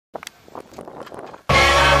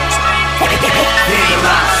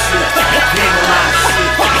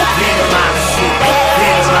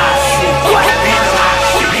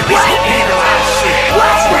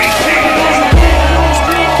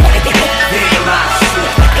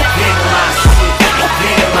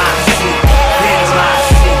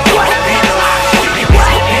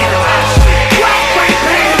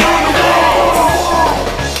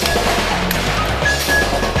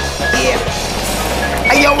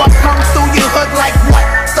hood like what?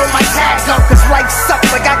 Throw my tag up, cause life sucks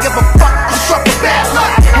like I give a fuck. I'm struck with bad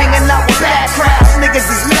luck. Hanging out with bad crowds, niggas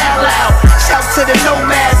is mad loud. Shout to the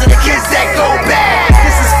nomads and the kids that go bad.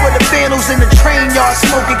 This is for the vandals in the train yard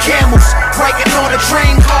smoking camels, breaking on the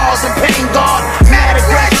train cars and paying God mad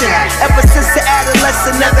aggression. Ever since the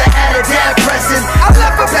adolescent, never had a dad present. I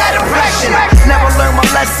left a bad impression. Never learned my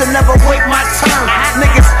lesson, never wait my turn.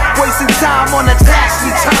 Niggas wasting time on a tax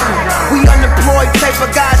return. We unemployed type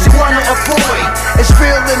of guys you wanna avoid. It's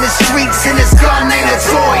real in the streets and this gun ain't a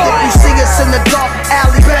toy. If you see us in the dark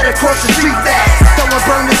alley, better cross the street fast. Someone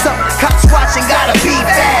burn this up, cops watching, gotta be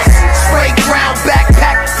fast. Spray ground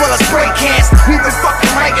backpack full of spray cans. We been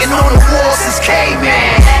fucking ranking on the walls since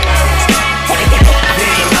caveman.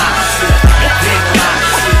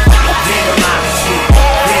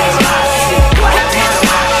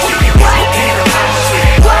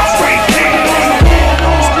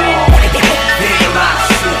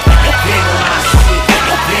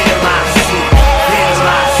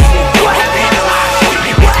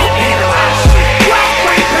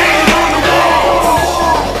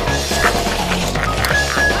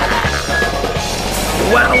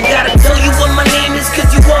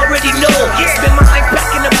 Spend my life back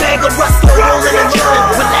in a bag of rust, rolling a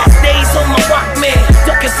road. With last days on my Walkman,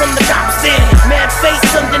 ducking from the cops in. Mad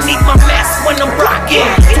face underneath my mask when I'm rocking.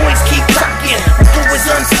 Toys keep rocking, my crew is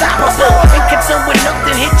unstoppable. Ain't concerned with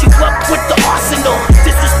nothing, hit you up with the arsenal.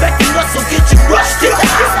 Disrespecting us will get you rushed to the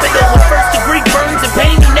hospital. With first degree burns and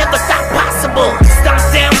pain, you never thought possible. Stomp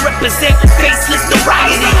down, represent, faceless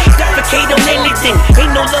notoriety. Defecate on anything,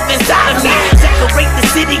 ain't no love inside of me. Decorate the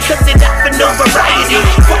city cause it offer no variety.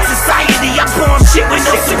 Fuck society, I bomb shit with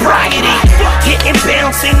no sobriety. Hitting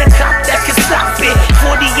bounce, ain't a cop that can stop it.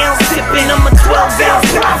 40 ounce sipping, I'm a 12 ounce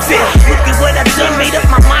profit. Look at what I done, made up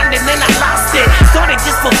my mind and then I lost it. Started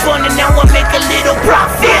just for fun and now I make a little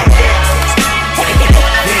profit.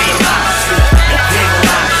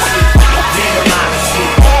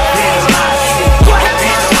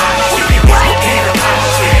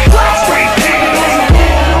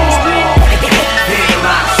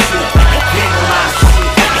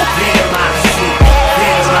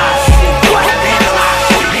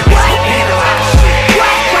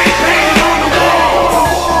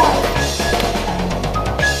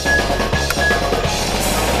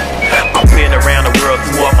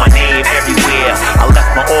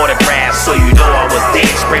 So you know I was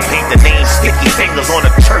there. Spray paint the name, sticky fingers on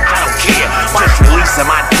the church, I don't care. Just releasing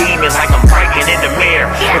my demons like I'm breaking in the mirror.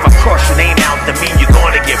 If I cross your name out, that mean you're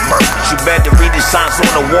gonna get murked. You better read the signs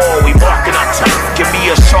on the wall, we marking our turf. Give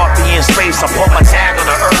me a Sharpie in space, I put my tag on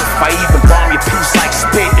the earth. I even bomb your piece like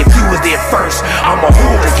spit if you was there first. I'm a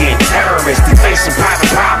hooligan, terrorist, defacing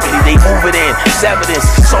private property. They move it in, evidence,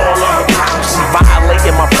 it's all on hypocrisy.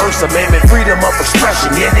 Violating my First Amendment, freedom of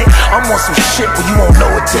expression, get it? I'm on some shit where you won't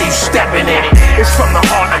know it till you stepping in it. It's from the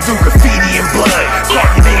heart, I do graffiti and blood. Call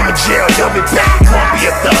your name in jail, you'll be back, you won't be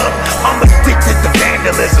a thug. I'm addicted to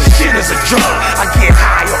vandalism, shit is a drug. I get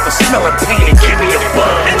high off the smell of pain and give me a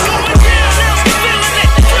buzz.